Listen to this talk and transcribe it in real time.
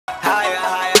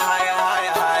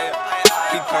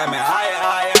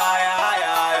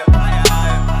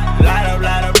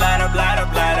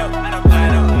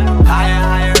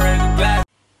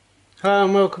Hello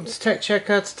and welcome to Tech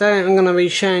Checker. Today I'm going to be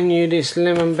showing you this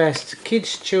LemonBest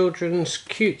Kids Children's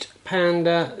Cute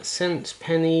Panda Cents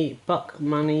Penny Buck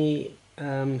Money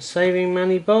Saving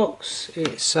Money Box.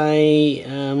 It's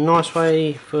a nice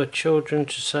way for children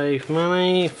to save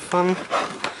money, fun.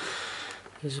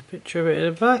 There's a picture of it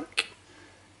at the back.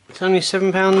 It's only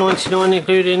 £7.99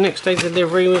 including next day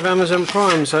delivery with Amazon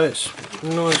Prime, so it's a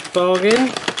nice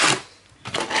bargain.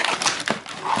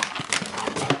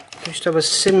 I used to have a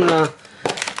similar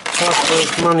type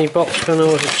of money box when I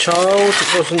was a child.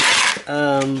 It wasn't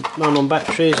run on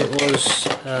batteries, it was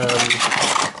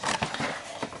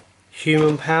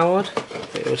human powered,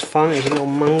 but it was fun. It was a little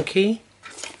monkey.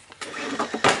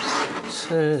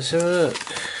 So let's have a look.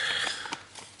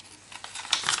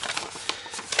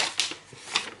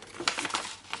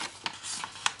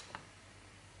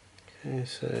 Okay,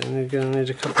 so we're going to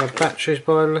need a couple of batteries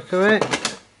by the look of it.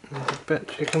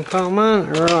 Battery compartment.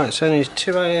 Right, so there's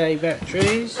two AA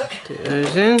batteries. Stick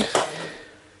those in.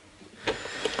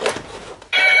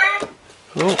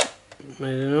 Oh,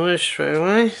 made a noise straight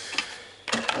away.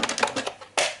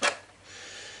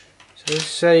 So this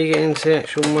is how you get into the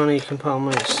actual money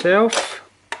compartment itself.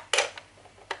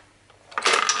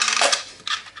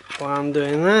 While I'm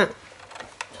doing that,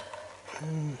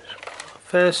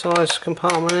 fair size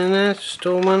compartment in there to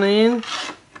store money in.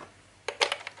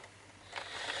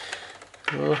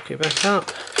 I'll lock it back up.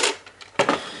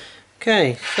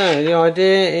 Okay, so the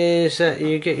idea is that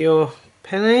you get your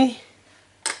penny,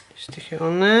 stick it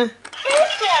on there.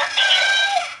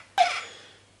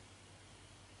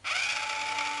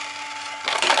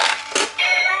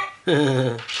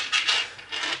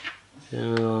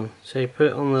 So you put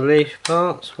it on the leaf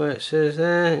parts where it says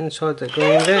there, inside the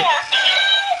green bit.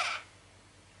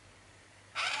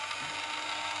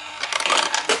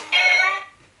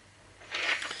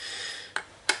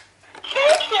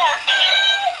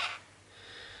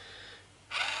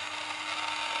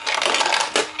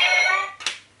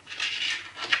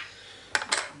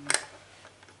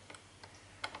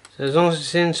 So as long as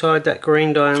it's inside that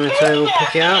green diameter, we'll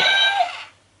pick it up.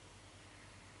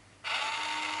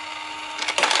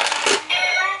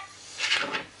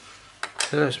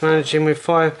 So that's managing with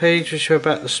 5p, which are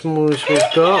about the smallest we've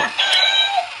got.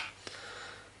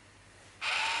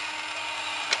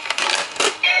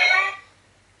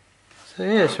 So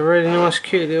yeah, it's a really nice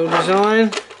cute little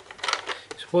design.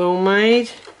 It's well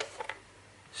made.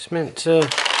 It's meant to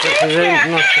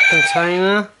represent like a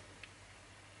container.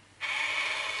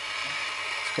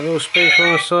 Got a little speaker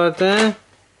on the side there.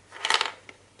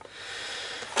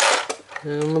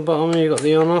 And on the bottom you've got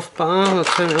the on off button. I'll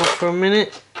turn it off for a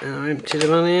minute and I'll empty the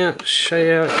money out to show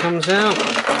you how it comes out.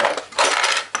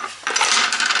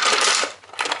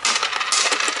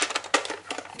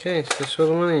 Okay, so that's all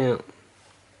the money out.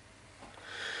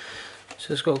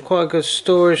 So it's got quite a good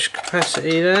storage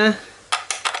capacity there.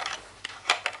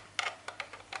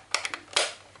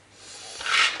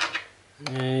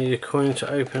 You need a coin to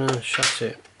open and shut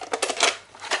it.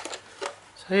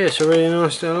 So yeah, it's a really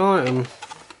nice little item.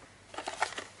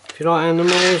 If you like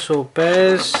animals or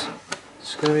bears,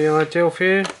 it's going to be ideal for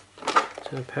you.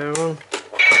 Turn the power on.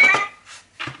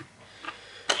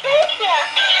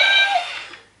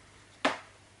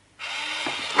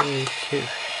 Really cute.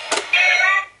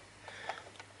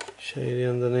 Show you the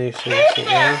underneath so you can see it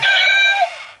there.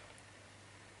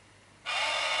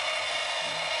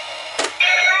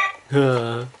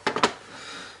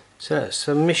 So it's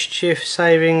a mischief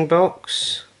saving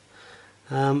box.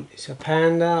 It's a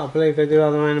panda. I believe they do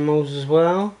other animals as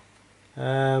well.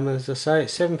 As I say,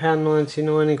 it's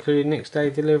 £7.99 including next day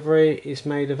delivery. It's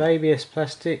made of ABS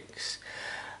plastics.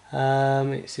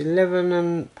 It's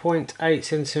 11.8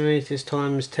 centimeters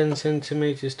times 10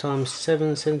 centimeters times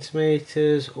 7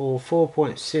 centimeters, or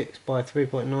 4.6 by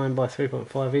 3.9 by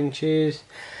 3.5 inches.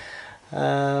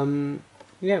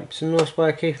 Yep, it's a nice way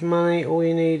of keeping money. All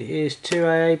you need is two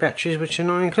AA batteries, which are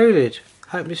not included.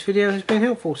 Hope this video has been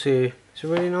helpful to you. It's a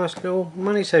really nice little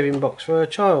money saving box for a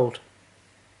child.